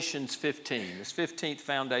Foundations 15, this 15th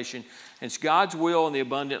foundation. It's God's will and the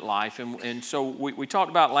abundant life. And so we talked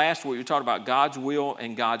about last week, we talked about God's will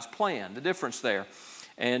and God's plan, the difference there.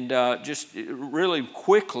 And just really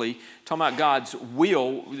quickly, talking about God's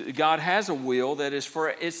will, God has a will that is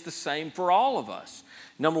it's the same for all of us.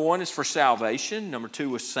 Number one is for salvation. Number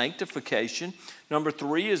two is sanctification. Number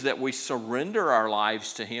three is that we surrender our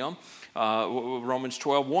lives to Him. Romans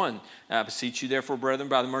 12:1. I beseech you therefore, brethren,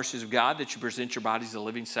 by the mercies of God, that you present your bodies a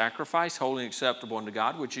living sacrifice, holy and acceptable unto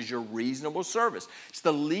God, which is your reasonable service. It's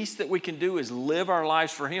the least that we can do is live our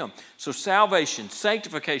lives for Him. So salvation,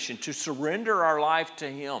 sanctification, to surrender our life to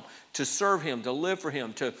Him, to serve Him, to live for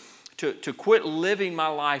Him, to quit living my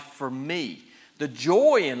life for me. The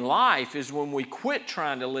joy in life is when we quit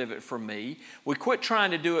trying to live it for me. We quit trying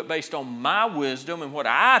to do it based on my wisdom and what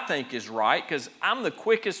I think is right, because I'm the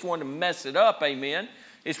quickest one to mess it up, amen.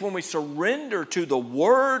 It's when we surrender to the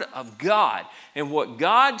Word of God and what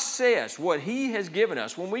God says, what He has given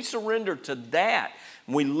us. When we surrender to that,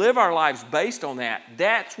 and we live our lives based on that,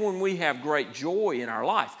 that's when we have great joy in our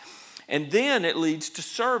life. And then it leads to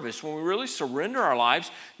service. When we really surrender our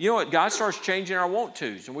lives, you know what? God starts changing our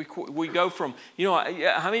want-tos. And we go from,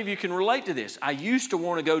 how many of you can relate to this? I used to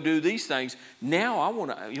want to go do these things. Now I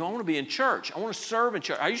want to be in church. I want to serve in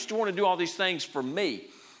church. I used to want to do all these things for me.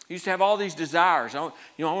 I used to have all these desires. I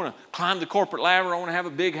want to climb the corporate ladder. I want to have a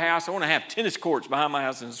big house. I want to have tennis courts behind my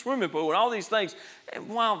house and a swimming pool and all these things. And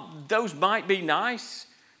while those might be nice,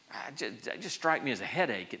 they just strike me as a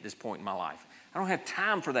headache at this point in my life. I don't have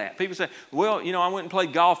time for that. People say, well, I went and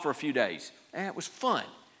played golf for a few days. And it was fun.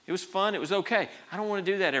 It was fun. It was okay. I don't want to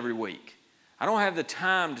do that every week. I don't have the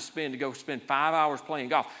time to go spend 5 hours playing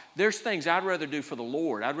golf. There's things I'd rather do for the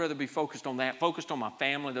Lord. I'd rather be focused on that, focused on my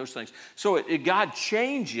family, those things. So God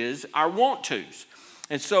changes our want-tos.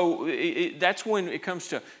 And so that's when it comes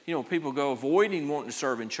to, people go avoiding wanting to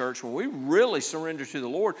serve in church. When we really surrender to the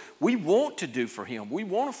Lord, we want to do for Him. We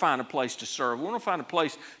want to find a place to serve. We want to find a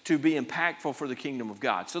place to be impactful for the kingdom of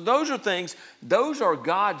God. So those are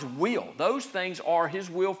God's will. Those things are His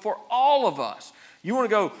will for all of us. You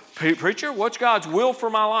want to go, preacher, what's God's will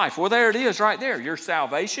for my life? Well, there it is right there. Your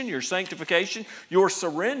salvation, your sanctification, your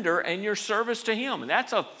surrender, and your service to Him. And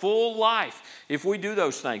that's a full life if we do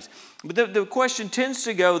those things. But the question tends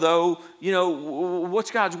to go, though,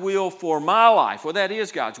 what's God's will for my life? Well, that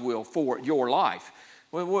is God's will for your life.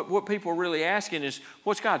 Well, what people are really asking is,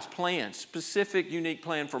 what's God's plan, specific, unique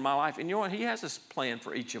plan for my life? And you know what? He has a plan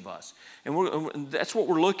for each of us. And that's what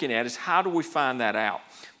we're looking at, is how do we find that out?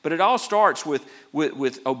 But it all starts with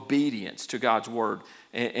obedience to God's Word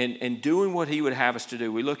and doing what He would have us to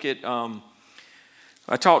do. We look at,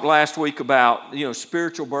 I talked last week about,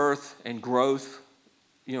 spiritual birth and growth.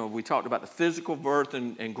 We talked about the physical birth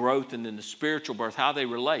and growth, and then the spiritual birth, how they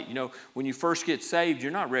relate. When you first get saved,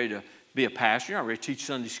 you're not ready to be a pastor. You're not ready to teach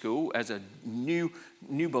Sunday school. As a new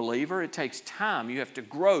believer, it takes time. You have to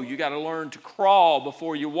grow. You got to learn to crawl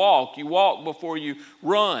before you walk. You walk before you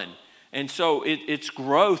run. And so it's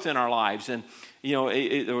growth in our lives. And,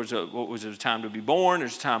 there was a time to be born.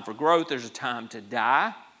 There's a time for growth. There's a time to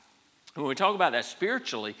die. And when we talk about that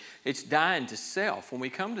spiritually, it's dying to self. When we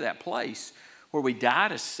come to that place where we die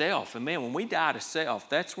to self, and man, when we die to self,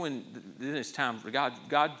 that's when then it's time for God.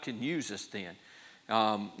 God can use us then.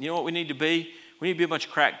 You know what we need to be? We need to be a bunch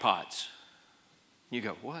of crackpots. You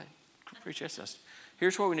go, what? Preach us.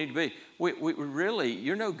 Here's what we need to be. We really,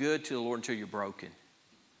 you're no good to the Lord until you're broken.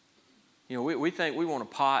 We think we want a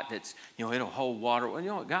pot that's, it'll hold water. Well, you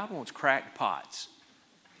know what? God wants cracked pots.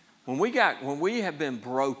 When we have been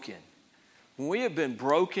broken,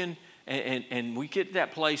 and we get to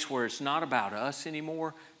that place where it's not about us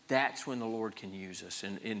anymore, that's when the Lord can use us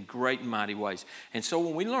in great and mighty ways. And so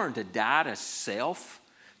when we learn to die to self,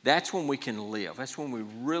 that's when we can live. That's when we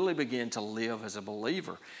really begin to live as a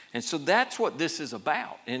believer. And so that's what this is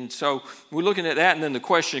about. And so we're looking at that, and then the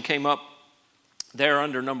question came up there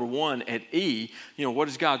under number 1 at E, what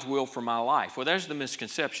is God's will for my life? Well, there's the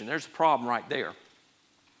misconception. There's the problem right there,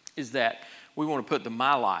 is that we want to put the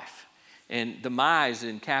my life. And the my is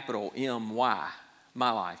in capital M-Y,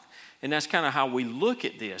 my life. And that's kind of how we look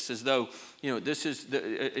at this, as though, this is,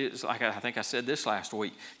 it's like I think I said this last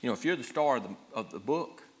week. If you're the star of the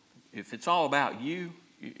book, if it's all about you,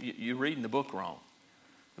 you're reading the book wrong.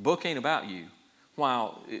 The book ain't about you.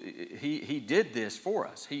 While he did this for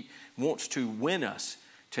us, He wants to win us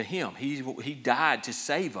to Him. He died to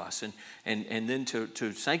save us and then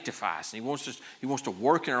to sanctify us. And He wants to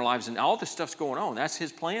work in our lives, and all this stuff's going on. That's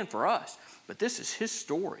His plan for us. But this is His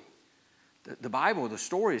story. The Bible, the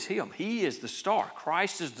story is Him. He is the star.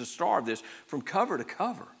 Christ is the star of this from cover to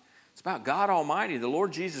cover. It's about God Almighty, the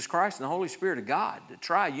Lord Jesus Christ, and the Holy Spirit of God, the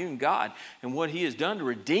triune God, and what He has done to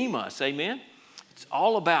redeem us. Amen? It's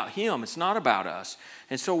all about Him. It's not about us.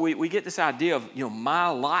 And so we get this idea of, my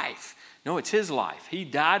life. No, it's His life. He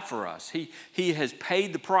died for us. He has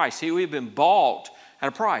paid the price. We have been bought at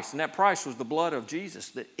a price, and that price was the blood of Jesus,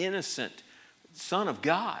 the innocent Son of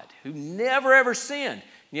God, who never ever sinned,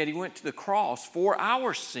 and yet He went to the cross for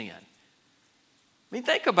our sin. I mean,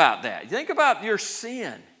 think about that. Think about your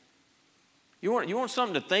sin. You want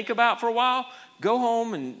something to think about for a while? Go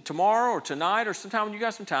home and tomorrow or tonight or sometime when you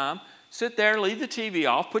got some time, sit there, leave the TV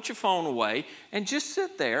off, put your phone away, and just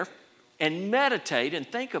sit there and meditate and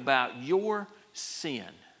think about your sin.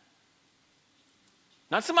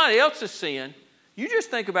 Not somebody else's sin. You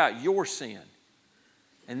just think about your sin.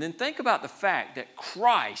 And then think about the fact that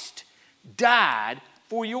Christ died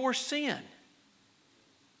for your sin.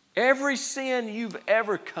 Every sin you've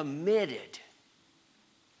ever committed,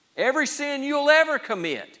 every sin you'll ever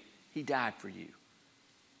commit, He died for you.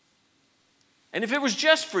 And if it was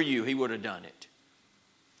just for you, He would have done it.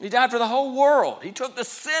 He died for the whole world. He took the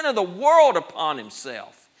sin of the world upon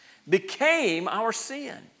Himself, became our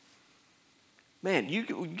sin. Man, you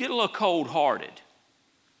get a little cold-hearted.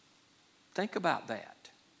 Think about that.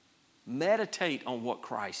 Meditate on what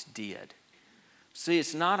Christ did. See,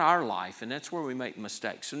 it's not our life, and that's where we make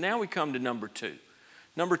mistakes. So now we come to number 2.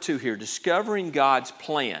 Number 2 here, discovering God's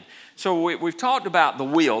plan. So we've talked about the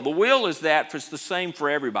will. The will is that it's the same for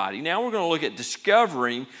everybody. Now we're going to look at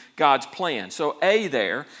discovering God's plan. So A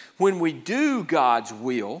there, when we do God's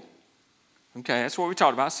will, okay, that's what we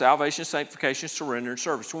talked about, salvation, sanctification, surrender, and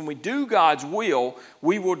service. When we do God's will,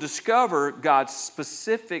 we will discover God's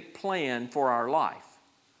specific plan for our life.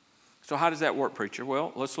 So how does that work, preacher?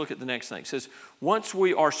 Well, let's look at the next thing. It says, once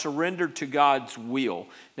we are surrendered to God's will.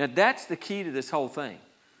 Now, that's the key to this whole thing.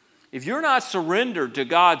 If you're not surrendered to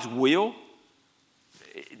God's will,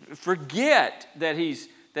 forget that He's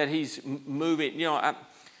moving. I'm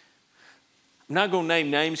not going to name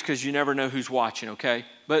names because you never know who's watching, okay?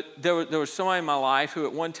 But there was somebody in my life who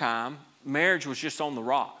at one time, marriage was just on the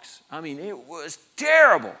rocks. I mean, it was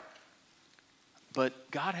terrible.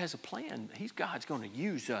 But God has a plan. God's going to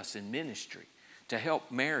use us in ministry to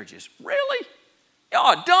help marriages. Really?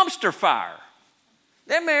 Oh, a dumpster fire.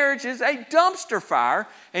 That marriage is a dumpster fire,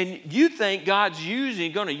 and you think God's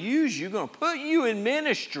going to use you, going to put you in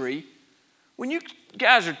ministry when you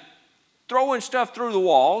guys are throwing stuff through the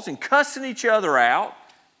walls and cussing each other out,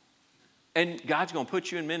 and God's going to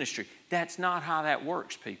put you in ministry. That's not how that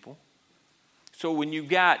works, people. So when you've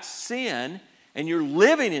got sin, and you're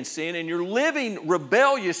living in sin, and you're living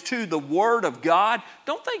rebellious to the Word of God,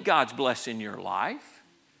 don't think God's blessing your life.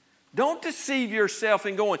 Don't deceive yourself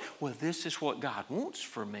in going, well, this is what God wants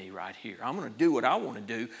for me right here. I'm going to do what I want to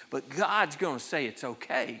do, but God's going to say it's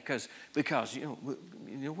okay because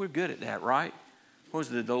we're good at that, right? What was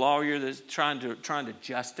the lawyer that's trying to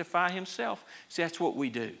justify himself? See, that's what we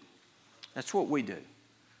do. That's what we do.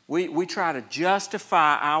 We try to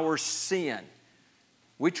justify our sin.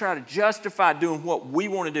 We try to justify doing what we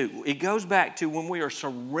want to do. It goes back to when we are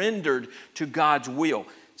surrendered to God's will.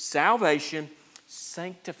 Salvation,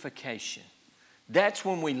 sanctification. That's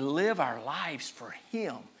when we live our lives for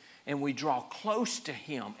Him and we draw close to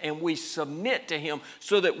Him and we submit to Him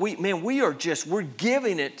so that we're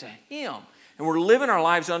giving it to Him and we're living our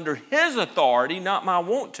lives under His authority, not my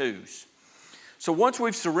want-tos. So once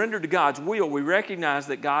we've surrendered to God's will, we recognize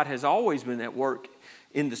that God has always been at work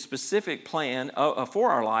in the specific plan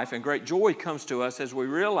for our life, and great joy comes to us as we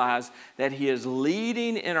realize that He is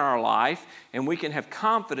leading in our life and we can have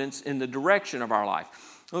confidence in the direction of our life.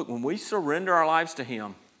 Look, when we surrender our lives to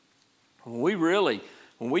Him, when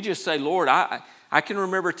we just say, Lord, I can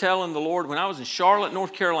remember telling the Lord when I was in Charlotte,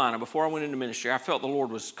 North Carolina, before I went into ministry, I felt the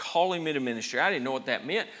Lord was calling me to ministry. I didn't know what that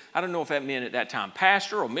meant. I didn't know if that meant at that time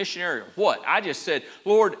pastor or missionary or what. I just said,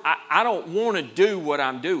 Lord, I don't want to do what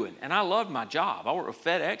I'm doing. And I loved my job. I worked with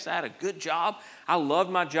FedEx. I had a good job. I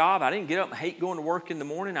loved my job. I didn't get up and hate going to work in the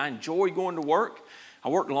morning. I enjoyed going to work. I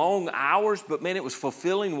worked long hours, but man, it was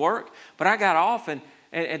fulfilling work. But I got off and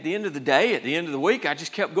at the end of the day, at the end of the week, I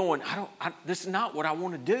just kept going, this is not what I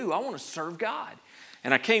want to do. I want to serve God.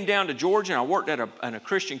 And I came down to Georgia and I worked at a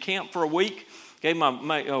Christian camp for a week. Gave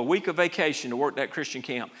my a week of vacation to work that Christian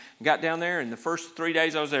camp. Got down there, and the first 3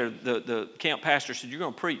 days I was there, the camp pastor said, you're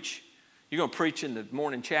going to preach. You're going to preach in the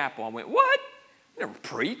morning chapel. I went, what? I never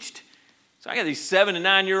preached. So I got these 7 and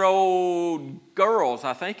 9-year-old girls,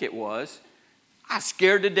 I think it was. I was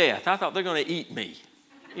scared to death. I thought they're going to eat me.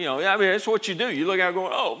 That's what you do. You look out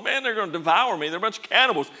going, oh, man, they're going to devour me. They're a bunch of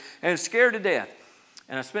cannibals. And scared to death.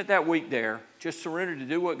 And I spent that week there, just surrendered to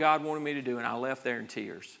do what God wanted me to do, and I left there in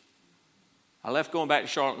tears. I left going back to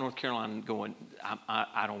Charlotte, North Carolina, going,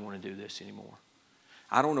 I don't want to do this anymore.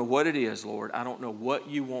 I don't know what it is, Lord. I don't know what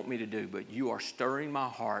you want me to do, but you are stirring my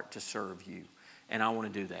heart to serve you, and I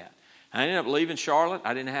want to do that. I ended up leaving Charlotte.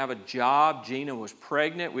 I didn't have a job. Gina was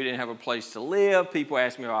pregnant. We didn't have a place to live. People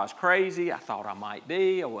asked me if I was crazy. I thought I might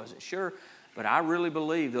be. I wasn't sure. But I really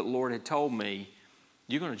believed that the Lord had told me,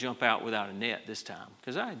 you're going to jump out without a net this time.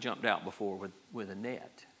 Because I had jumped out before with a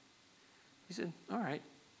net. He said, all right,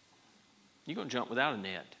 you're going to jump without a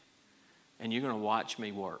net, and you're going to watch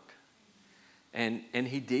me work. And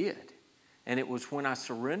he did. And it was when I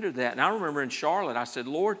surrendered that. And I remember in Charlotte, I said,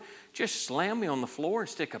 Lord, just slam me on the floor and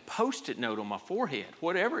stick a Post-it note on my forehead.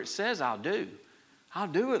 Whatever it says, I'll do. I'll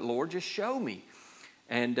do it, Lord. Just show me.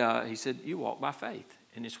 And he said, you walk by faith.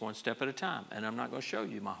 And it's one step at a time. And I'm not going to show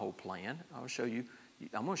you my whole plan. I'm going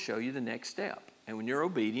to show you the next step. And when you're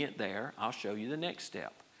obedient there, I'll show you the next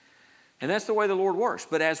step. And that's the way the Lord works.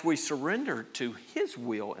 But as we surrender to His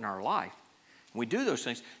will in our life, we do those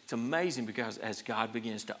things, it's amazing because as God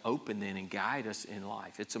begins to open then and guide us in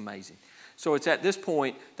life, it's amazing. So it's at this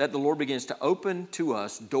point that the Lord begins to open to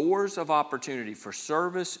us doors of opportunity for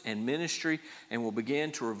service and ministry, and will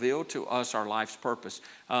begin to reveal to us our life's purpose.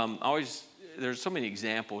 There's so many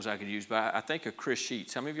examples I could use, but I think of Chris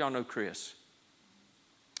Sheets. How many of y'all know Chris?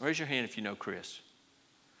 Raise your hand if you know Chris.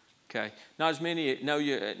 Okay, not as many know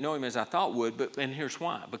him as I thought would, and here's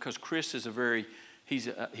why. Because Chris is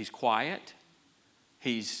he's quiet.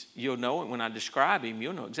 You'll know it when I describe him.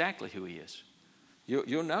 You'll know exactly who he is.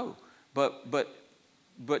 You'll know. But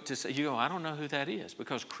to say, I don't know who that is,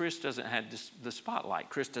 because Chris doesn't have the spotlight.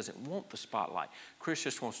 Chris doesn't want the spotlight. Chris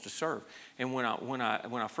just wants to serve. And when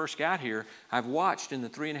I first got here, I've watched in the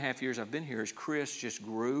 3.5 years I've been here as Chris just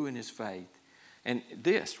grew in his faith. And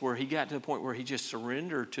where he got to the point where he just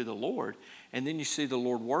surrendered to the Lord, and then you see the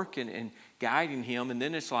Lord working and guiding him, and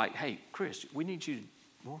then it's like, hey, Chris, we need you to.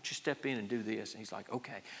 Won't you step in and do this? And he's like,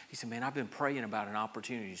 okay. He said, man, I've been praying about an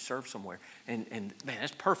opportunity to serve somewhere. And man,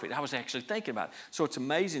 that's perfect. I was actually thinking about it. So it's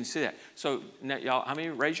amazing to see that. So now, y'all,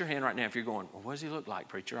 raise your hand right now if you're going, well, what does he look like,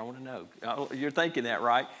 preacher? I want to know. You're thinking that,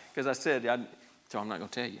 right? Because I said, so I'm not going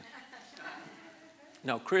to tell you.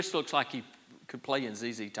 No, Chris looks like he could play in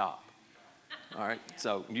ZZ Top. All right?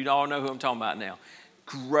 So you all know who I'm talking about now.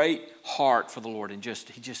 Great heart for the Lord, and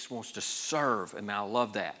he just wants to serve. And I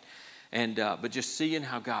love that. And but just seeing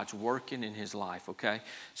how God's working in his life, okay?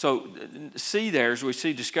 So as we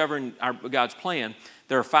see discovering God's plan,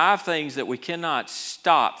 there are 5 things that we cannot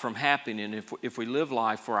stop from happening if we live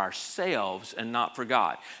life for ourselves and not for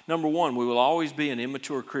God. Number 1, we will always be an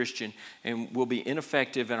immature Christian and will be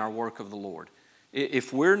ineffective in our work of the Lord.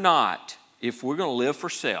 If we're going to live for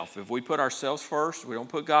self, if we put ourselves first, we don't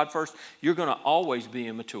put God first, you're going to always be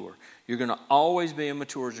immature. You're going to always be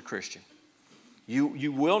immature as a Christian.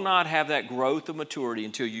 You will not have that growth of maturity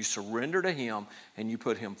until you surrender to Him and you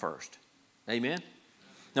put Him first. Amen?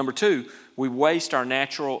 Number 2, we waste our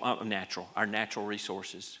natural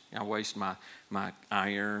resources. I waste my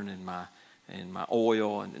iron and my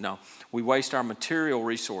oil. We waste our material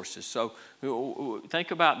resources. So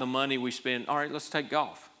think about the money we spend. All right, let's take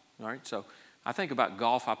golf. All right, so I think about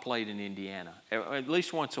golf I played in Indiana at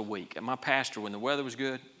least once a week. And my pastor, when the weather was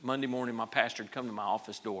good, Monday morning, my pastor would come to my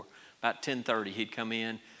office door. About 10:30, he'd come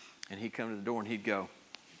in, and he'd come to the door, and he'd go,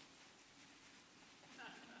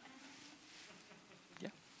 yeah.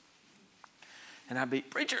 And I'd be,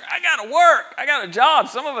 preacher, I got to work. I got a job.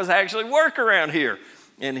 Some of us actually work around here.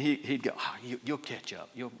 And he'd go, you'll catch up.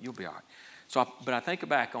 You'll be all right. But I think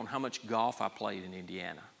back on how much golf I played in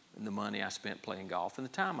Indiana, and the money I spent playing golf, and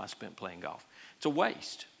the time I spent playing golf. It's a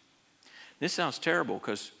waste. This sounds terrible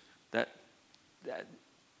because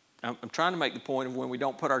I'm trying to make the point of when we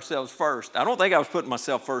don't put ourselves first. I don't think I was putting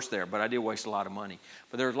myself first there, but I did waste a lot of money.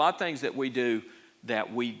 But there's a lot of things that we do.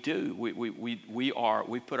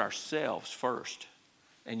 We put ourselves first.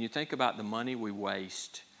 And you think about the money we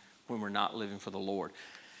waste when we're not living for the Lord.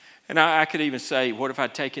 And I could even say, what if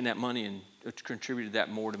I'd taken that money and contributed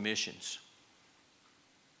that more to missions?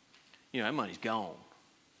 That money's gone.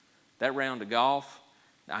 That round of golf,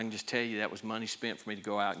 I can just tell you that was money spent for me to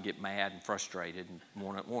go out and get mad and frustrated and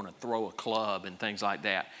want to throw a club and things like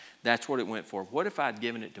that. That's what it went for. What if I'd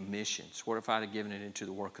given it to missions? What if I'd have given it into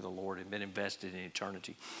the work of the Lord and been invested in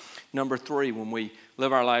eternity? Number 3, when we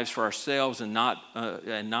live our lives for ourselves and not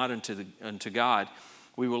unto God,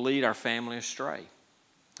 we will lead our family astray.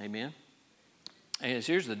 Amen? And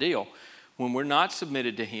here's the deal. When we're not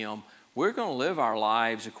submitted to Him, we're going to live our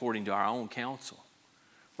lives according to our own counsel.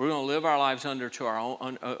 We're going to live our lives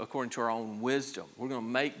according to our own wisdom. We're going to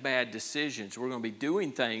make bad decisions. We're going to be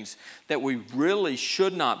doing things that we really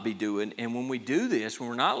should not be doing. And when we do this, when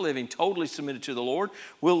we're not living totally submitted to the Lord,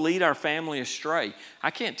 we'll lead our family astray. I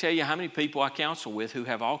can't tell you how many people I counsel with who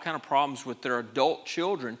have all kind of problems with their adult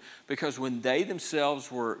children because when they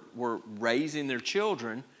themselves were raising their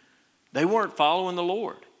children, they weren't following the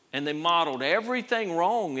Lord. And they modeled everything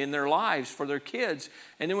wrong in their lives for their kids.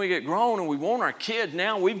 And then we get grown and we want our kids,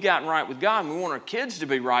 now we've gotten right with God, and we want our kids to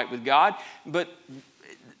be right with God. But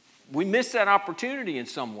we miss that opportunity in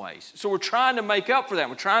some ways. So we're trying to make up for that.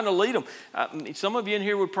 We're trying to lead them. Some of you in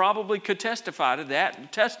here could testify to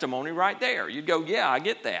that testimony right there. You'd go, yeah, I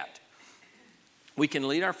get that. We can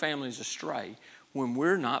lead our families astray when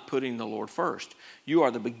we're not putting the Lord first. You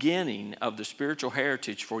are the beginning of the spiritual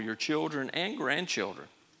heritage for your children and grandchildren.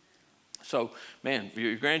 So, man,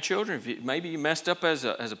 your grandchildren, maybe you messed up as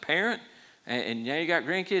a parent, and now you got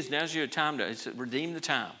grandkids, now's your time to redeem the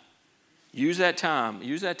time. Use that time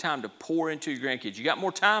to pour into your grandkids. You got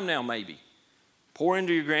more time now, maybe. Pour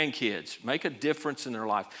into your grandkids. Make a difference in their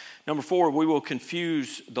life. Number 4, we will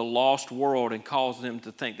confuse the lost world and cause them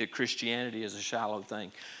to think that Christianity is a shallow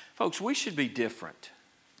thing. Folks, we should be different.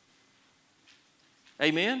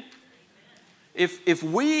 Amen? If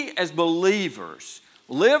we as believers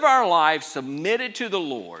live our lives submitted to the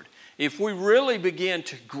Lord, if we really begin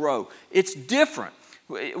to grow, it's different.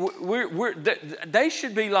 They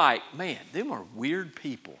should be like, man, them are weird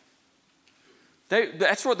people.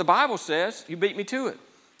 That's what the Bible says. You beat me to it.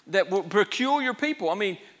 That were peculiar people. I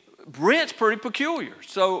mean, Brent's pretty peculiar.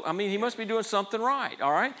 So, I mean, he must be doing something right,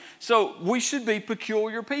 all right? So we should be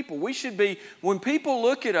peculiar people. We should be, when people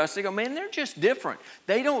look at us, they go, man, they're just different.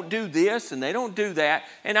 They don't do this and they don't do that.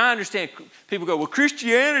 And I understand people go, well,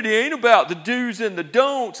 Christianity ain't about the do's and the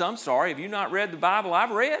don'ts. I'm sorry, have you not read the Bible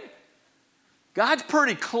I've read? God's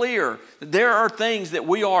pretty clear that there are things that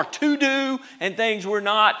we are to do and things we're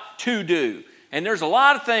not to do. And there's a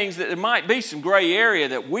lot of things that there might be some gray area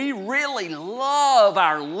that we really love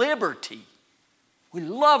our liberty. We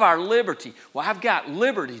love our liberty. Well, I've got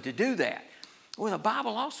liberty to do that. Well, the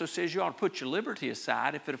Bible also says you ought to put your liberty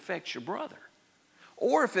aside if it affects your brother.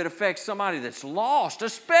 Or if it affects somebody that's lost,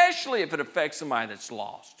 especially if it affects somebody that's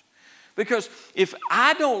lost. Because if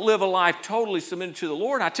I don't live a life totally submitted to the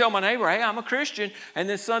Lord, I tell my neighbor, hey, I'm a Christian, and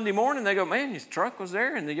then Sunday morning they go, man, his truck was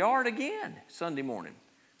there in the yard again Sunday morning.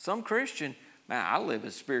 Some Christian, man, I live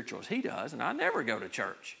as spiritual as he does, and I never go to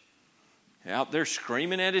church. Out there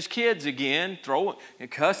screaming at his kids again, throwing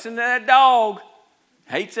and cussing at that dog.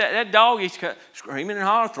 Hates that dog. He's screaming and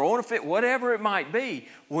hollering, throwing a fit, whatever it might be.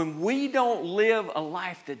 When we don't live a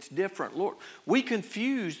life that's different, Lord, we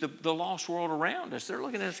confuse the lost world around us. They're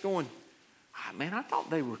looking at us going, man, I thought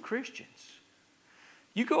they were Christians.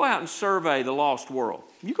 You go out and survey the lost world.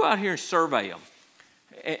 You go out here and survey them.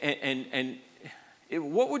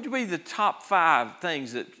 And what would be the top 5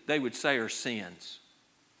 things that they would say are sins?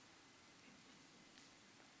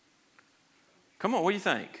 Come on, what do you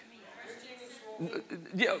think?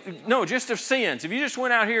 No, just of sins. If you just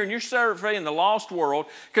went out here and you're surveying the lost world,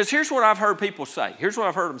 because here's what I've heard people say. Here's what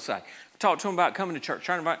I've heard them say. Talk to them about coming to church,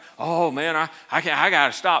 trying to invite, oh man, I got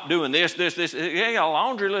to stop doing this. They got a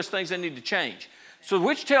laundry list of things they need to change. So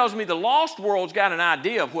which tells me the lost world's got an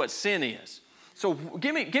idea of what sin is. So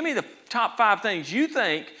give me the top 5 things you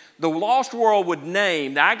think the lost world would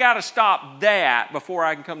name that I got to stop that before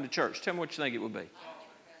I can come to church. Tell me what you think it would be.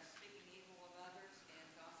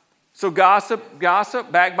 So gossip,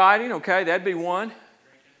 backbiting, okay, that'd be one.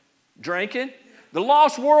 Drinking. The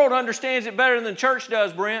lost world understands it better than the church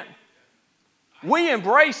does, Brent. We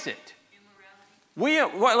embrace it.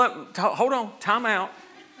 Hold on, time out.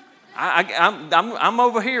 I'm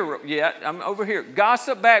over here yet. I'm over here.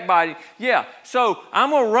 Gossip, backbiting. Yeah, so I'm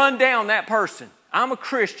going to run down that person. I'm a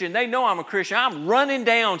Christian. They know I'm a Christian. I'm running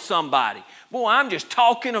down somebody. Boy, I'm just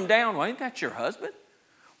talking them down. Well, ain't that your husband?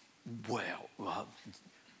 Well,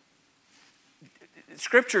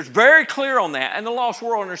 Scripture is very clear on that, and the lost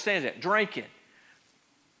world understands that. Drinking.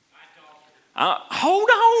 Hold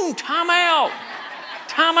on, time out.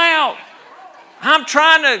 Time out. I'm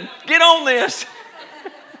trying to get on this.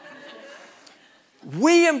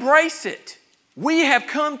 We embrace it. We have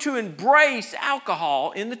come to embrace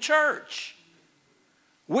alcohol in the church.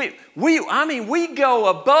 We go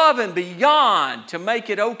above and beyond to make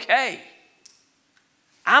it okay.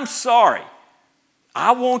 I'm sorry.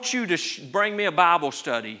 I want you to bring me a Bible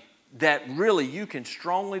study that really you can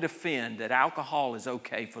strongly defend that alcohol is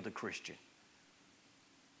okay for the Christian.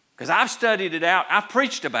 Because I've studied it out. I've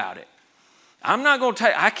preached about it.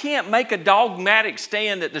 I can't make a dogmatic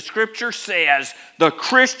stand that the Scripture says the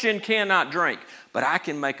Christian cannot drink. But I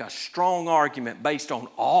can make a strong argument based on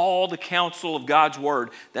all the counsel of God's Word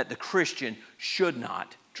that the Christian should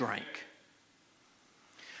not drink.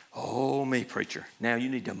 Oh, me, preacher. Now you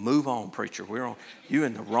need to move on, preacher. You're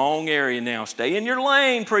in the wrong area now. Stay in your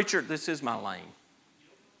lane, preacher. This is my lane.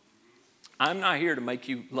 I'm not here to make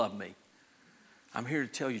you love me. I'm here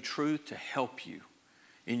to tell you truth to help you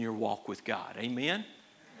in your walk with God. Amen?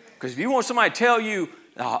 Because if you want somebody to tell you,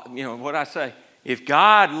 what I say, if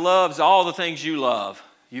God loves all the things you love,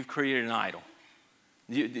 you've created an idol.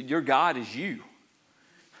 Your God is you.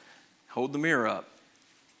 Hold the mirror up.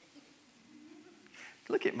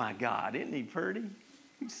 Look at my God. Isn't he pretty?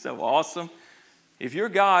 He's so awesome. If your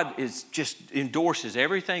God just endorses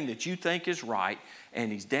everything that you think is right,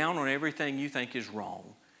 and he's down on everything you think is wrong.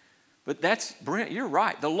 But Brent, you're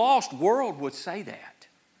right. The lost world would say that.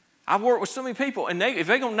 I've worked with so many people, and if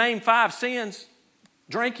they're going to name 5 sins,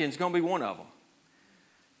 drinking's going to be one of them.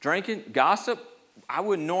 Drinking, gossip, I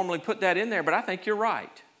wouldn't normally put that in there, but I think you're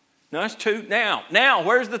right. No, that's 2. Now,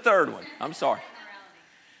 where's the third one? I'm sorry.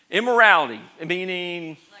 Immorality,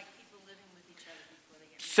 meaning like people living with each other before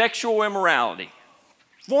they get sexual immorality.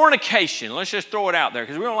 Fornication, let's just throw it out there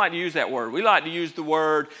because we don't like to use that word. We like to use the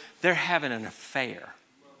word, they're having an affair.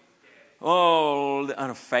 Oh, an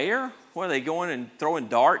affair? What are they going and throwing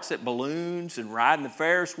darts at balloons and riding the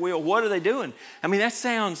Ferris wheel? What are they doing? I mean, that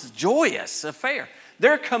sounds joyous, affair.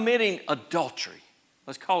 They're committing adultery.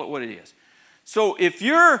 Let's call it what it is. So if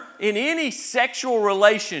you're in any sexual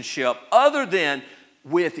relationship other than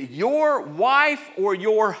with your wife or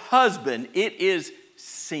your husband, it is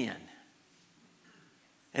sin.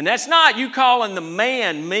 And that's not you calling the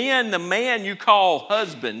man you call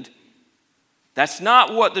husband. That's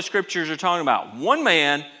not what the Scriptures are talking about. One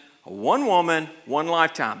man, one woman, one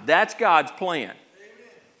lifetime. That's God's plan.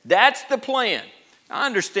 That's the plan. I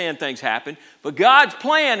understand things happen, but God's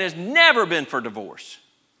plan has never been for divorce.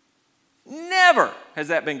 Never has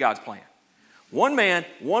that been God's plan. One man,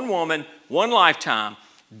 one woman, one lifetime.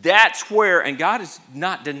 That's where, and God has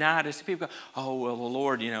not denied us. People go, oh, well, the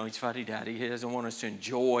Lord, He's fuddy-duddy. He doesn't want us to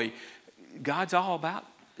enjoy. God's all about,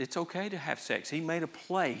 it's okay to have sex. He made a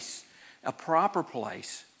place, a proper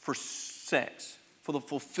place for sex, for the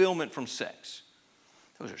fulfillment from sex.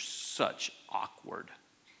 Those are such awkward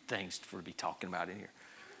things to be talking about in here.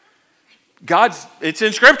 It's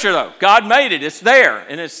in Scripture though. God made it. It's there.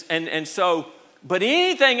 And so, but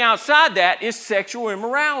anything outside that is sexual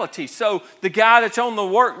immorality. So the guy that's on the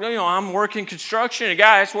work, I'm working construction, a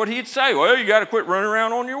guy, that's what he'd say. Well, you got to quit running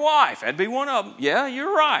around on your wife. That'd be one of them. Yeah,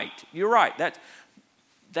 you're right. You're right. That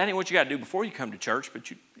ain't what you got to do before you come to church, but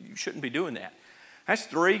you shouldn't be doing that. That's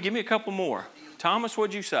 3. Give me a couple more. Thomas,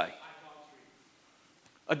 what'd you say?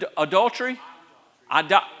 Adultery?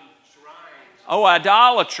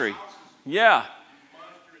 Idolatry. Yeah.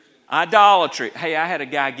 Idolatry. Hey, I had a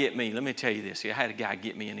guy get me. Let me tell you this. I had a guy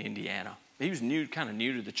get me in Indiana. He was kind of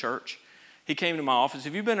new to the church. He came to my office.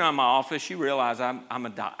 If you've been in my office, you realize I'm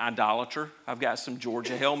an idolater. I've got some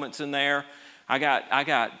Georgia helmets in there. I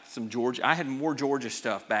got some Georgia. I had more Georgia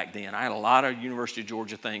stuff back then. I had a lot of University of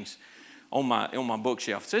Georgia things on my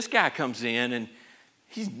bookshelf. So this guy comes in, and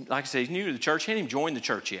he's, like I said, he's new to the church. He hadn't even joined the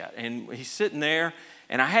church yet. And he's sitting there,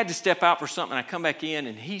 and I had to step out for something. I come back in,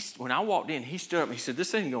 and when I walked in, he stood up and he said,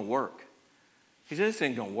 "This ain't going to work." He said, "This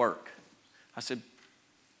ain't going to work." I said,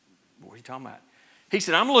 "What are you talking about?" He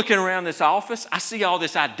said, "I'm looking around this office. I see all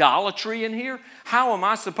this idolatry in here. How am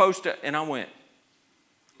I supposed to?" And I went,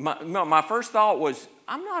 my first thought was,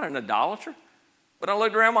 I'm not an idolater. But I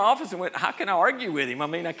looked around my office and went, how can I argue with him? I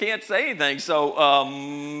mean, I can't say anything. So,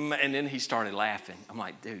 and then he started laughing. I'm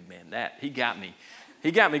like, dude, man, he got me.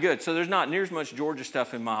 He got me good. So there's not near as much Georgia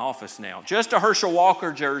stuff in my office now. Just a Herschel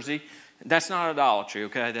Walker jersey. That's not idolatry,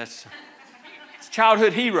 okay? It's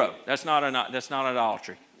childhood hero. That's not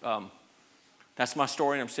idolatry. That's my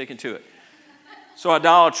story, and I'm sticking to it. So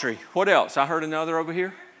idolatry. What else? I heard another over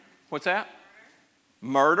here. What's that?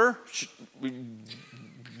 Murder.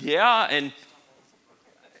 Yeah, and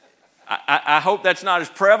I hope that's not as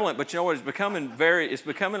prevalent, but you know what? It's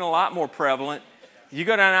becoming a lot more prevalent. You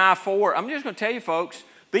go down I-4. I'm just going to tell you, folks,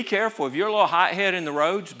 be careful. If you're a little hothead in the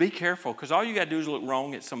roads, be careful, because all you got to do is look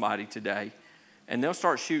wrong at somebody today, and they'll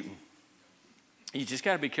start shooting. You just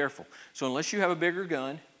got to be careful. So unless you have a bigger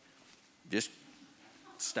gun, just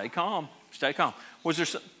stay calm. Stay calm. Was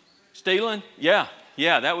there stealing? Yeah,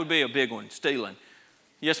 that would be a big one, stealing.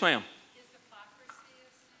 Yes, ma'am. Is hypocrisy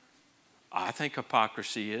a sin? I think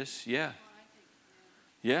hypocrisy is, yeah.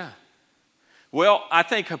 Yeah. Well, I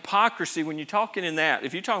think hypocrisy, when you're talking in that,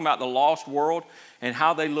 if you're talking about the lost world and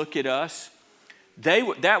how they look at us,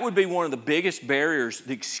 that would be one of the biggest barriers,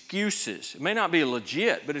 the excuses. It may not be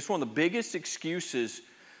legit, but it's one of the biggest excuses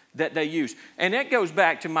that they use. And that goes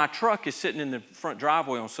back to my truck is sitting in the front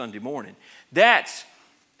driveway on Sunday morning. It's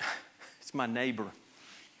my neighbor.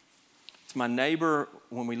 It's my neighbor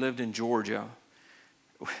when we lived in Georgia.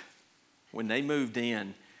 When they moved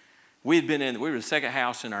in, we were the second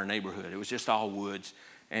house in our neighborhood. It was just all woods.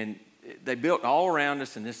 And they built all around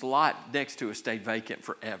us, and this lot next to us stayed vacant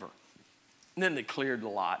forever. And then they cleared the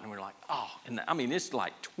lot, and we're like, oh. And it's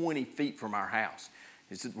like 20 feet from our house.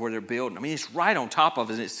 It's where they're building. It's right on top of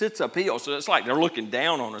us, and it sits uphill, so it's like they're looking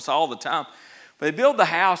down on us all the time. But they build the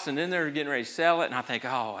house, and then they're getting ready to sell it, and I think,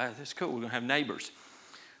 oh, that's cool. We're going to have neighbors.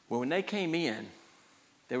 Well, when they came in,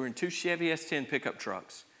 they were in 2 Chevy S10 pickup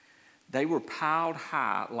trucks. They were piled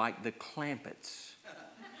high like the Clampetts.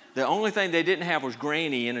 The only thing they didn't have was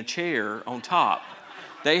Granny in a chair on top.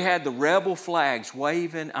 They had the rebel flags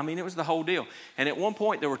waving. It was the whole deal. And at one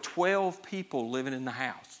point, there were 12 people living in the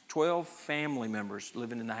house, 12 family members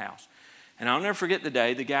living in the house. And I'll never forget the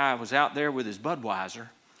day the guy was out there with his Budweiser,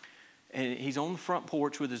 and he's on the front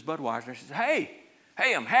porch with his Budweiser. And he says, hey,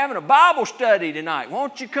 I'm having a Bible study tonight.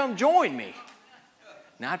 Won't you come join me?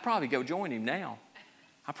 Now, I'd probably go join him now.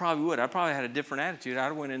 I probably would. I probably had a different attitude. I'd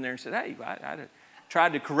have went in there and said, hey, I'd have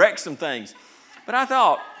tried to correct some things. But I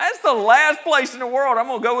thought, that's the last place in the world I'm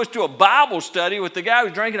going to go is to a Bible study with the guy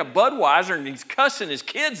who's drinking a Budweiser and he's cussing his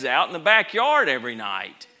kids out in the backyard every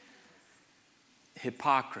night.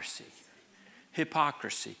 Hypocrisy.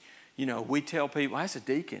 We tell people, that's a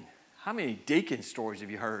deacon. How many deacon stories have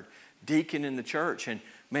you heard? Deacon in the church. And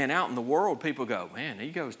man, out in the world, people go, man, he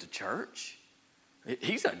goes to church?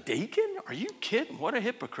 He's a deacon? Are you kidding? What a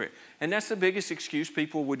hypocrite. And that's the biggest excuse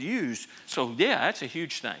people would use. So yeah, that's a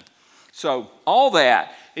huge thing. So all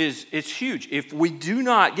that it's huge. If we do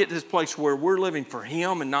not get to this place where we're living for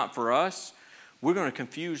Him and not for us, we're going to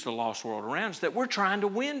confuse the lost world around us that we're trying to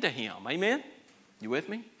win to Him. Amen? You with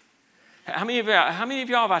me? How many of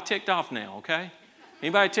y'all have I ticked off now, okay?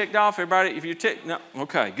 Anybody ticked off? Everybody, if you ticked, no?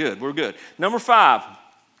 Okay, good. We're good. Number 5,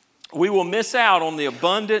 we will miss out on the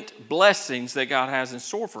abundant blessings that God has in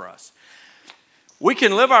store for us. We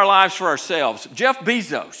can live our lives for ourselves. Jeff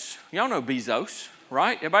Bezos. Y'all know Bezos,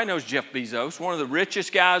 right? Everybody knows Jeff Bezos, one of the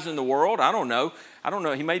richest guys in the world. I don't know.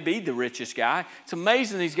 He may be the richest guy. It's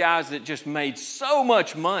amazing these guys that just made so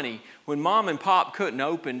much money when mom and pop couldn't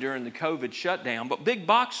open during the COVID shutdown. But big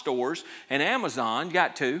box stores and Amazon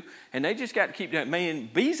got to, and they just got to keep that. Man,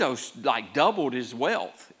 Bezos doubled his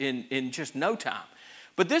wealth in just no time.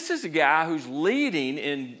 But this is a guy who's leading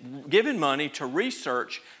in giving money to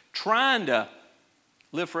research, trying to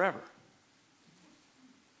live forever.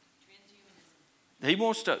 He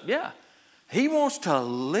wants to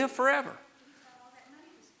live forever.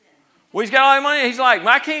 Well, he's got all that money. He's like,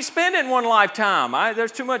 I can't spend it in one lifetime.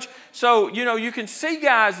 There's too much. So, you can see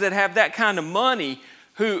guys that have that kind of money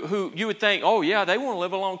who you would think, oh, yeah, they want to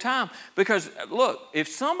live a long time. Because, look, if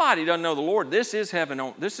somebody doesn't know the Lord, this is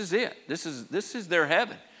heaven. This is it. This is their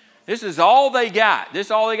heaven. This is all they got. This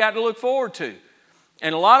is all they got to look forward to.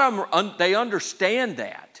 And a lot of them, they understand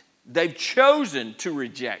that. They've chosen to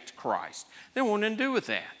reject Christ. They want nothing to do with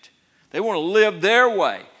that. They want to live their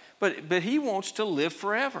way. But he wants to live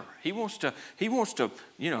forever. He wants to, I want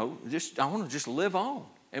to just live on.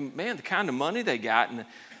 And man, the kind of money they got, and at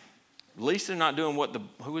least they're not doing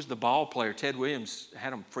who was the ball player? Ted Williams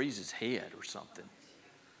had him freeze his head or something.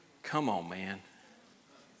 Come on, man.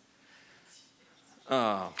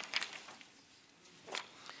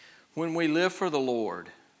 When we live for the Lord,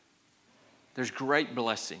 there's great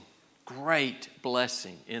blessing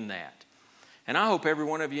in that. And I hope every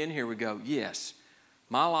one of you in here would go, yes,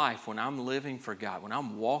 my life, when I'm living for God, when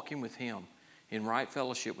I'm walking with Him in right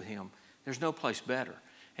fellowship with Him, there's no place better.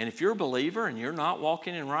 And if you're a believer and you're not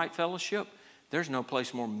walking in right fellowship, there's no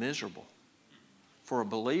place more miserable. For a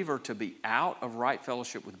believer to be out of right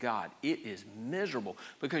fellowship with God, it is miserable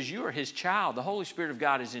because you are His child. The Holy Spirit of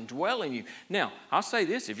God is indwelling you. Now, I'll say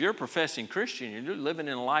this, if you're a professing Christian, you're living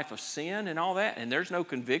in a life of sin and all that, and there's no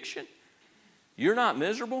conviction, you're not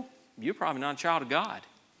miserable, you're probably not a child of God.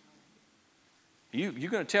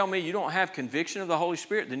 You're going to tell me you don't have conviction of the Holy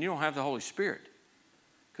Spirit, then you don't have the Holy Spirit.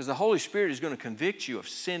 Because the Holy Spirit is going to convict you of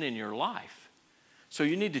sin in your life. So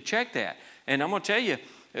you need to check that. And I'm going to tell you,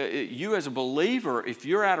 you as a believer, if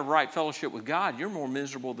you're out of right fellowship with God, you're more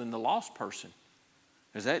miserable than the lost person.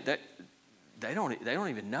 Because they don't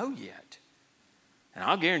even know yet. And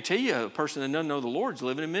I'll guarantee you, a person that doesn't know the Lord is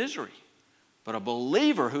living in misery. But a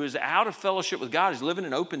believer who is out of fellowship with God is living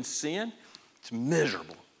in open sin, it's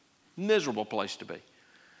miserable. Miserable place to be.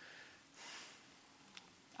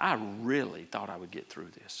 I really thought I would get through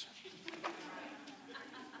this.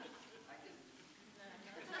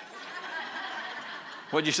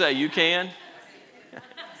 What'd you say? You can?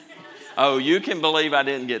 Oh, you can believe I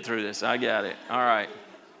didn't get through this. I got it. All right.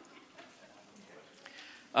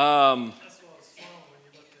 I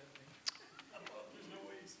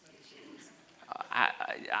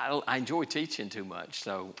enjoy teaching too much,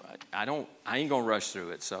 so I ain't gonna rush through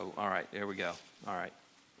it. So, all right, there we go. All right.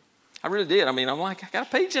 I really did. I mean, I'm like, I got a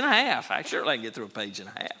page and a half. I surely can get through a page and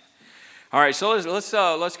a half. All right, so let's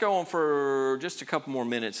go on for just a couple more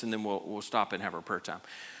minutes, and then we'll stop and have our prayer time.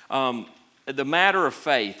 The matter of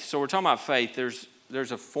faith. So we're talking about faith.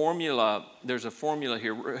 There's a formula. There's a formula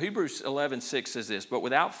here. Hebrews 11:6 says this: "But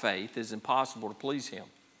without faith, it is impossible to please Him.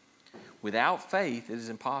 Without faith, it is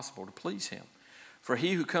impossible to please Him. For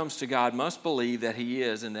he who comes to God must believe that He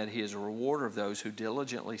is, and that He is a rewarder of those who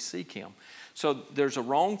diligently seek Him." So there's a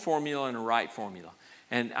wrong formula and a right formula.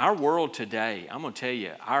 And our world today, I'm going to tell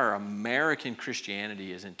you, our American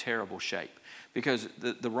Christianity is in terrible shape. Because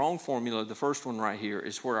the wrong formula, the first one right here,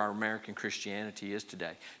 is where our American Christianity is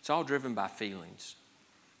today. It's all driven by feelings.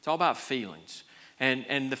 It's all about feelings.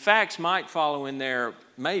 And the facts might follow in there,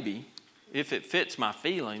 maybe. If it fits my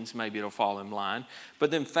feelings, maybe it'll fall in line.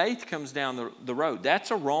 But then faith comes down the road.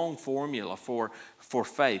 That's a wrong formula for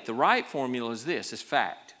faith. The right formula is this, is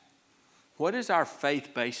fact. What is our faith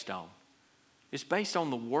based on? It's based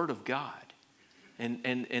on the Word of God.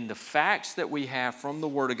 And the facts that we have from the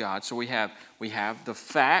Word of God. So we have the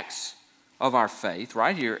facts of our faith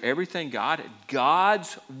right here. Everything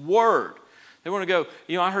God's Word. They want to go,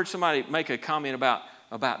 I heard somebody make a comment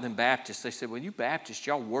about them Baptists. They said, well, you Baptists,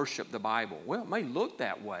 y'all worship the Bible. Well, it may look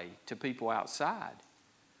that way to people outside.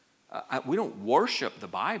 We don't worship the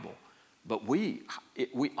Bible, but we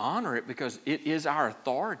honor it because it is our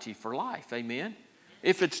authority for life. Amen?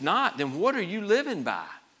 If it's not, then what are you living by?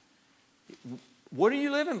 What are you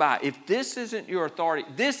living by? If this isn't your authority,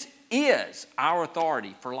 this is our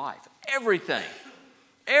authority for life. Everything.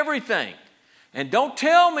 Everything. And don't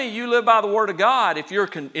tell me you live by the Word of God if you're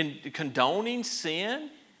condoning sin,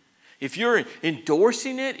 if you're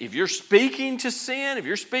endorsing it, if you're speaking to sin, if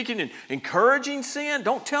you're speaking and encouraging sin.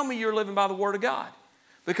 Don't tell me you're living by the Word of God.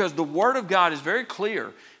 Because the Word of God is very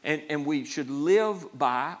clear, and we should live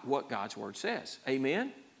by what God's Word says.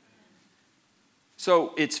 Amen?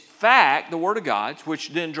 So it's fact, the Word of God, which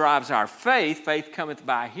then drives our faith. Faith cometh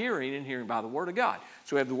by hearing, and hearing by the Word of God.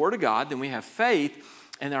 So we have the Word of God, then we have faith,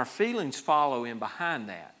 and our feelings follow in behind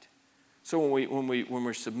that. So when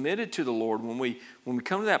we're submitted to the Lord, when we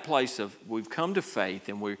come to that place of we've come to faith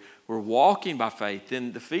and we're walking by faith,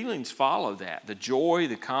 then the feelings follow that. The joy,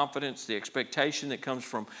 the confidence, the expectation that comes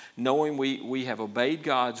from knowing we have obeyed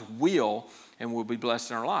God's will and we'll be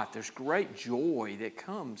blessed in our life. There's great joy that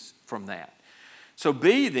comes from that. So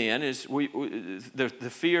B then is the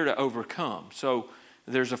fear to overcome. So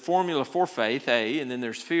there's a formula for faith, A, and then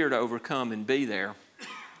there's fear to overcome in B there.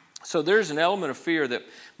 So there's an element of fear that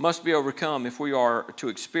must be overcome if we are to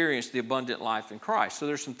experience the abundant life in Christ. So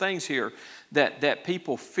there's some things here that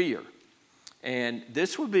people fear. And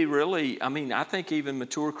this would be really, I think even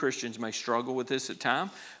mature Christians may struggle with this at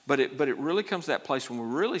times, but it really comes to that place when we're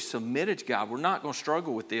really submitted to God. We're not going to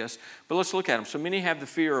struggle with this, but let's look at them. So many have the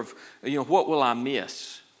fear of, what will I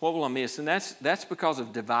miss? What will I miss? And that's because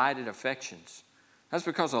of divided affections. That's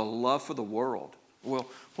because of love for the world. Well,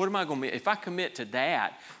 what am I going to miss? If I commit to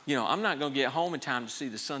that, I'm not going to get home in time to see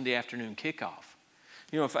the Sunday afternoon kickoff.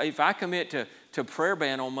 If I commit to prayer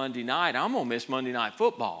band on Monday night, I'm going to miss Monday night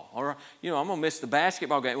football. Or, I'm going to miss the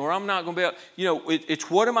basketball game. Or I'm not going to be it's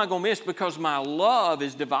what am I going to miss? Because my love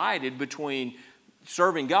is divided between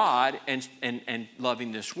serving God and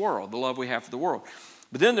loving this world, the love we have for the world.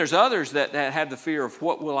 But then there's others that have the fear of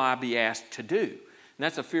what will I be asked to do? And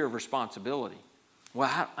that's a fear of responsibility. Well,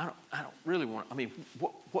 I don't really want.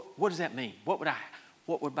 What does that mean? What would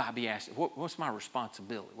I be asked? What's my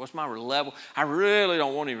responsibility? What's my level? I really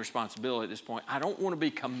don't want any responsibility at this point. I don't want to be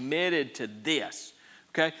committed to this.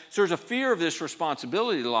 Okay, so there's a fear of this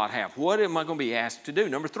responsibility that a lot have. What am I going to be asked to do?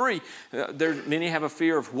 Number 3, many have a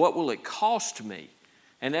fear of what will it cost me,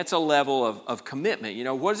 and that's a level of commitment.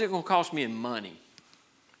 What is it going to cost me in money?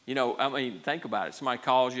 Think about it. Somebody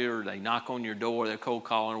calls you or they knock on your door, they're cold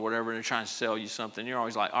calling or whatever, and they're trying to sell you something. You're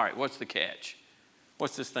always like, all right, what's the catch?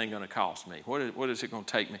 What's this thing going to cost me? What is it going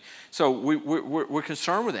to take me? So we're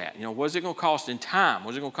concerned with that. What is it going to cost in time?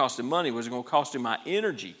 What is it going to cost in money? What is it going to cost in my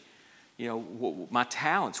energy? My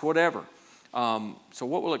talents, whatever. So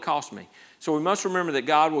what will it cost me? So we must remember that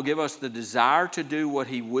God will give us the desire to do what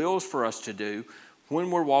He wills for us to do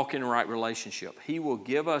when we're walking in the right relationship. He will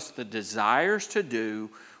give us the desires to do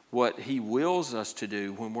what He wills us to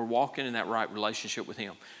do when we're walking in that right relationship with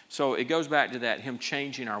Him. So it goes back to that, Him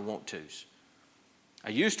changing our want-tos. I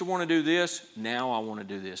used to want to do this, now I want to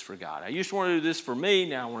do this for God. I used to want to do this for me,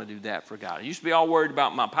 now I want to do that for God. I used to be all worried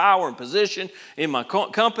about my power and position in my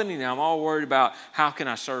company, now I'm all worried about how can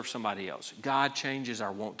I serve somebody else. God changes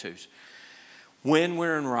our want-tos when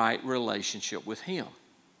we're in right relationship with Him.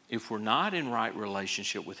 If we're not in right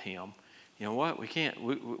relationship with Him, you know what? We can't.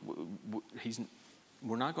 We're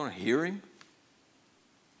not going to hear Him.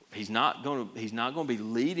 He's not going to be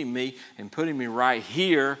leading me and putting me right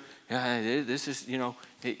here. This is,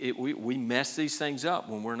 we mess these things up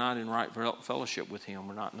when we're not in right fellowship with Him.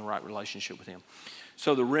 We're not in the right relationship with Him.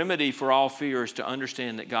 So the remedy for all fear is to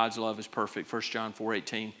understand that God's love is perfect. 1 John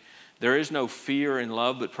 4:18. There is no fear in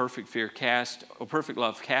love, but perfect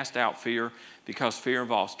love cast out fear, because fear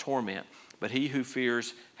involves torment. But he who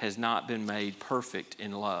fears has not been made perfect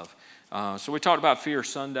in love. So we talked about fear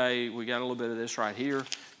Sunday. We got a little bit of this right here.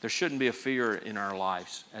 There shouldn't be a fear in our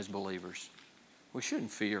lives as believers. We shouldn't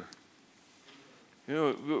fear.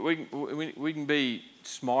 We can be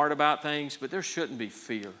smart about things, but there shouldn't be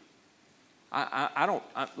fear. I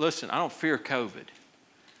don't fear COVID.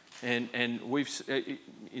 And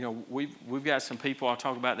we've got some people, I'll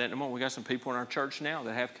talk about that in a moment. We got some people in our church now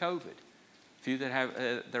that have COVID. A few that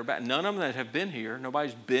have, they're back. None of them that have been here.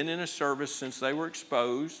 Nobody's been in a service since they were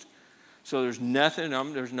exposed. So there's nothing,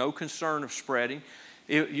 there's no concern of spreading.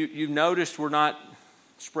 You've noticed we're not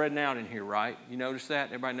spreading out in here, right? You notice that?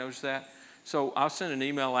 Everybody notice that? So I'll send an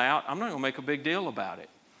email out. I'm not going to make a big deal about it.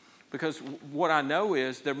 Because what I know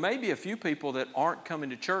is there may be a few people that aren't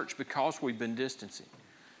coming to church because we've been distancing.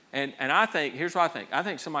 And I think, here's what I think. I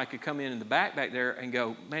think somebody could come in the back there and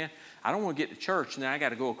go, man, I don't want to get to church and then I got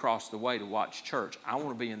to go across the way to watch church. I want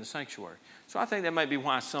to be in the sanctuary. So I think that may be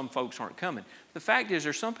why some folks aren't coming. The fact is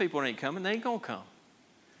there's some people that ain't coming, they ain't going to come.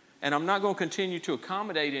 And I'm not going to continue to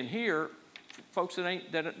accommodate in here folks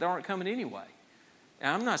that aren't coming anyway.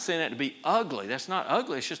 And I'm not saying that to be ugly. That's not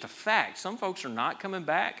ugly. It's just a fact. Some folks are not coming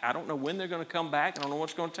back. I don't know when they're going to come back. I don't know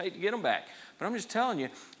what's going to take to get them back. But I'm just telling you,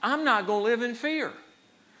 I'm not going to live in fear.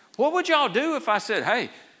 What would y'all do if I said, hey,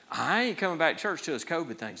 I ain't coming back to church till this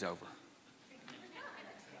COVID thing's over?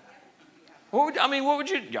 What would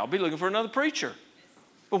you, y'all be looking for another preacher.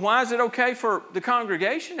 But why is it okay for the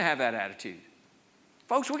congregation to have that attitude?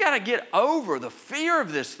 Folks, we got to get over the fear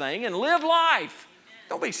of this thing and live life.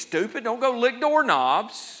 Don't be stupid. Don't go lick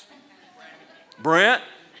doorknobs. Brent,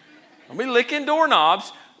 don't be licking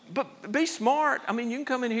doorknobs. But be smart. You can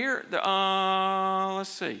come in here. Let's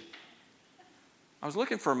see. I was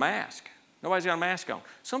looking for a mask. Nobody's got a mask on.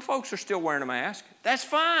 Some folks are still wearing a mask. That's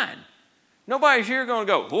fine. Nobody's here going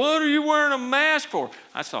to go, what are you wearing a mask for?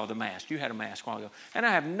 I saw the mask. You had a mask a while ago. And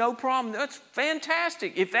I have no problem. That's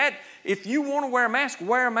fantastic. If you want to wear a mask,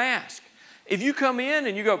 wear a mask. If you come in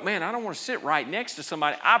and you go, man, I don't want to sit right next to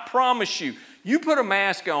somebody, I promise you, you put a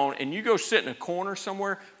mask on and you go sit in a corner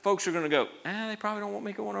somewhere, folks are going to go, they probably don't want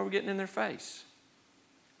me going over getting in their face.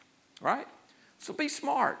 Right? So be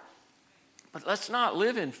smart. But let's not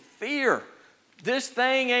live in fear. This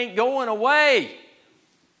thing ain't going away.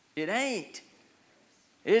 It ain't.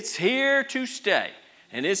 It's here to stay.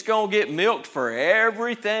 And it's going to get milked for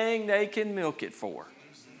everything they can milk it for.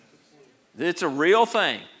 It's a real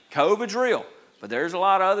thing. COVID's real. But there's a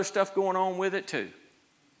lot of other stuff going on with it too.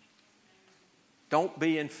 Don't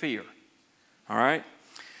be in fear. All right?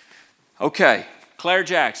 Okay. Claire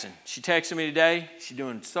Jackson. She texted me today. She's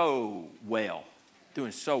doing so well.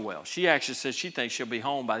 Doing so well. She actually says she thinks she'll be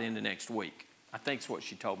home by the end of next week. I think that's what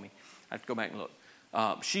she told me. I have to go back and look.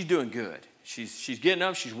 She's doing good. She's getting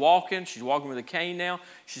up. She's walking. She's walking with a cane now.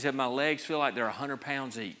 She said, my legs feel like they're 100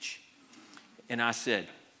 pounds each. And I said,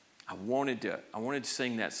 I wanted to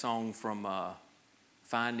sing that song from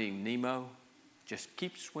Finding Nemo. Just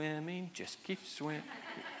keep swimming. Just keep swimming.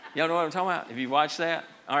 Y'all know what I'm talking about? Have you watched that?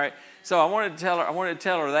 All right. So I wanted to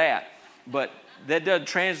tell her that. But that doesn't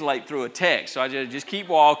translate through a text. So I just keep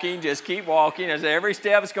walking, I said, every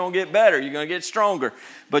step is going to get better. You're going to get stronger.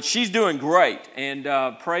 But she's doing great and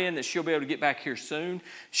praying that she'll be able to get back here soon.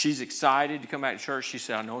 She's excited to come back to church. She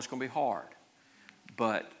said, I know it's going to be hard,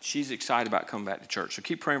 but she's excited about coming back to church. So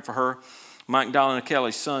keep praying for her. Mike and Donna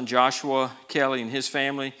Kelly's son, Joshua Kelly, and his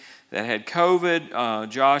family that had COVID.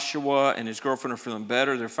 Joshua and his girlfriend are feeling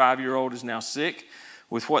better. Their 5-year-old is now sick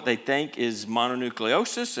with what they think is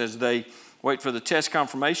mononucleosis as they wait for the test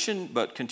confirmation, but continue